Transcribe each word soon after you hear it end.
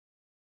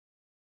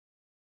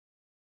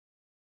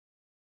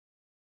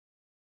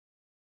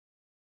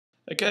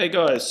Okay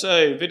guys,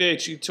 so video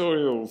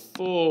tutorial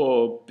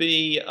for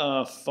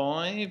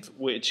BR5,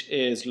 which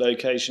is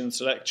location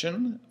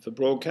selection for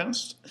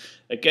broadcast.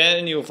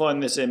 Again, you'll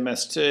find this in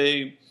MEST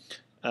 2,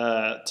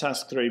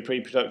 task 3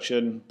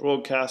 pre-production,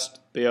 broadcast,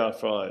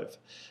 BR5,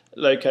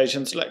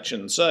 location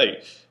selection. So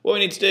what we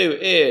need to do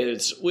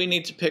is we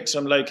need to pick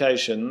some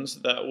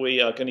locations that we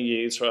are going to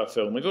use for our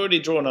film. We've already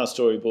drawn our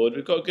storyboard.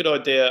 We've got a good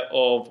idea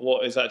of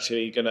what is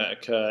actually going to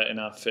occur in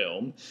our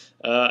film,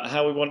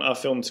 how we want our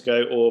film to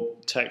go or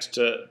text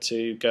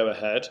to go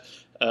ahead,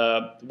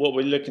 what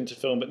we're looking to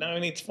film, but now we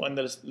need to find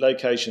the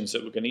locations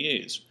that we're going to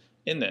use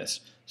in this.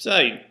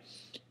 So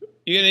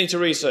you need to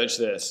research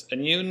this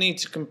and you need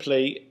to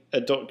complete a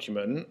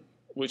document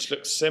which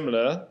looks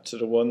similar to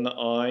the one that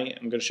I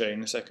am going to show you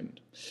in a second.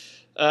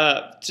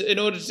 In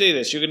order to do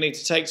this, you're going to need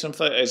to take some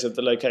photos of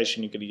the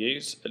location you're going to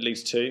use, at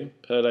least 2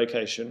 per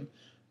location.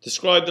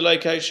 Describe the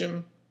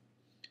location.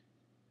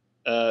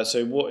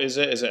 So what is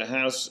it? Is it a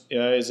house?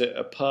 Is it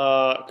a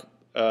park?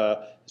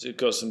 Has it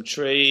got some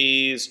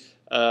trees,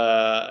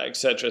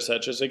 etc.,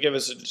 etc.? So give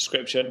us a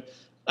description.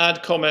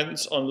 Add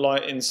comments on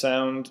lighting,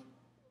 sound,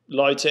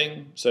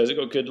 lighting. So has it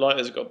got good light?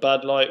 Has it got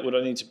bad light? Would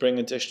I need to bring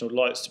additional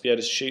lights to be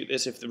able to shoot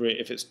this if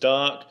it's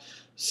dark?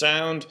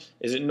 Sound,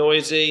 is it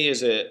noisy?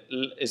 Is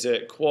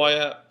it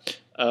quiet?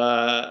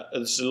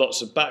 There's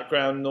lots of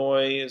background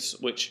noise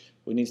which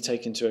we need to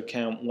take into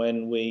account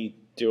when we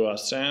do our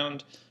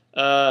sound.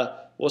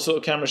 What sort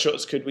of camera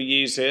shots could we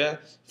use here?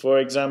 For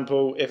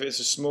example, if it's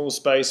a small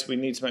space, we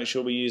need to make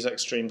sure we use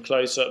extreme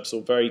close-ups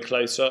or very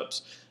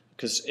close-ups,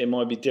 because it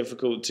might be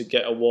difficult to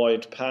get a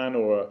wide pan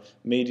or a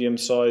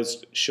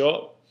medium-sized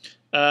shot.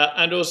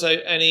 And also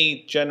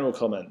any general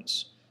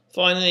comments.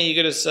 Finally, you're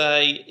going to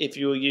say if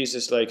you will use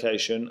this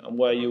location and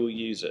where you will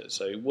use it.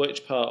 So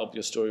which part of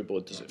your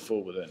storyboard does it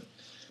fall within?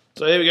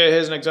 So here we go.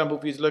 Here's an example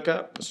for you to look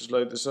at. Let's just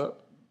load this up.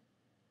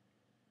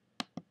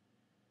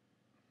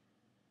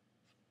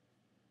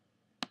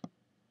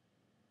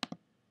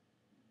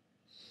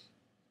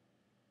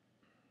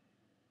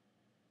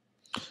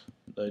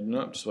 Loading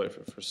up. Just wait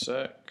for it for a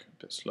sec.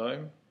 A bit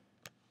slow.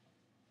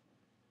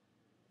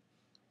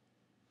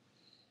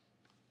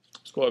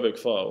 It's quite a big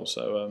file,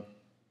 so...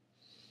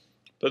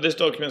 But this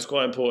document is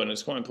quite important.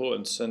 It's quite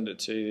important to send it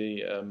to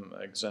the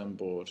exam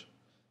board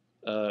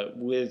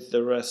with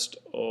the rest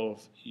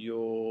of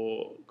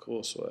your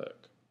coursework.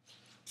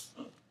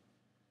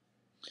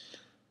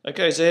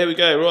 Okay, so here we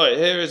go. Right,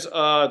 here is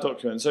our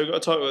document. So we've got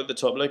a title at the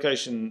top,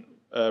 location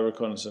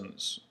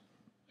reconnaissance.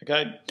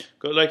 Okay,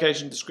 got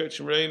location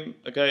description room.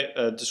 Okay,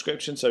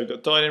 description. So we've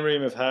got dining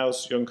room of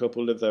house, young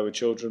couple live there with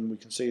children. We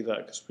can see that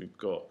because we've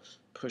got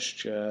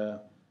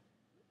pushchair.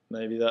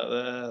 Maybe that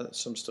there,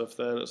 some stuff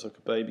there, looks like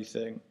a baby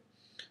thing.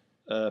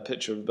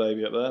 Picture of a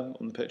baby up there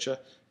on the picture.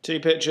 2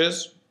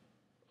 pictures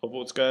of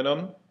what's going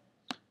on.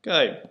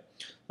 Okay,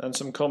 and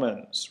some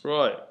comments.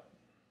 Right.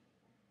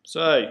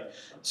 So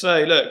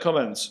look,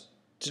 comments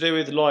to do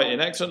with lighting.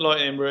 Excellent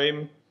lighting in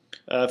room,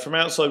 from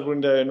outside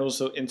window and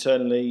also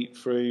internally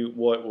through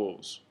white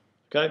walls.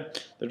 Okay,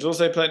 there's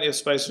also plenty of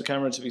space for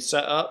camera to be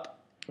set up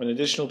and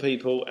additional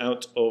people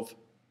out of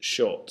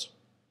shot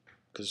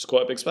because it's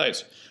quite a big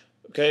space.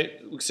 Okay,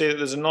 we can see that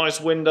there's a nice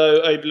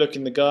window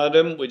overlooking the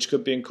garden, which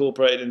could be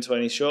incorporated into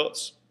any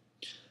shots.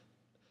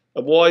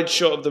 A wide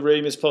shot of the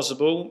room is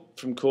possible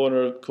from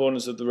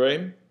corners of the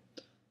room.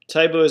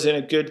 Table is in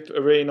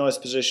a really nice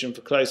position for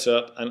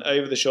close-up and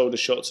over-the-shoulder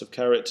shots of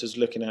characters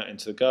looking out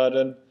into the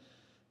garden.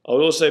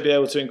 I'll also be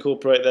able to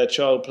incorporate their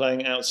child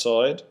playing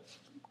outside,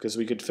 because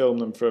we could film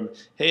them from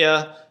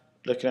here,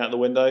 looking out the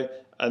window,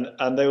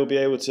 and they will be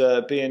able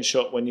to be in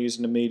shot when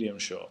using a medium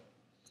shot.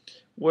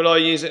 Will I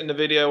use it in the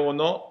video or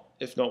not?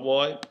 If not,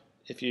 why?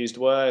 If used,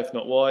 where? If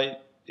not, why?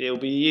 It will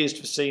be used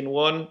for scene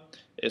 1.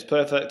 It's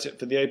perfect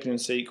for the opening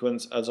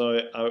sequence as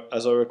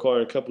I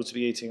require a couple to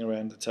be eating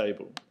around the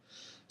table.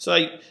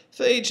 So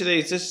for each of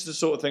these, this is the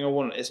sort of thing I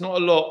want. It's not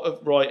a lot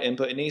of writing,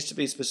 but it needs to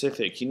be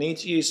specific. You need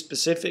to use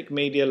specific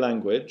media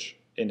language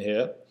in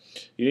here.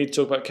 You need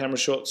to talk about camera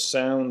shots,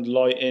 sound,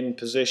 lighting,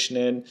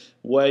 positioning,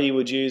 where you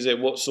would use it,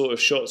 what sort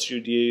of shots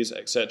you'd use,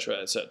 etc.,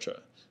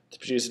 etc. to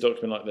produce a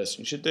document like this.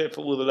 You should do it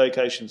for all the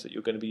locations that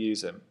you're going to be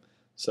using.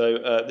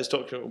 So this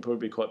document will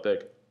probably be quite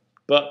big,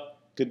 but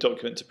good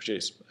document to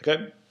produce.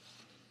 Okay.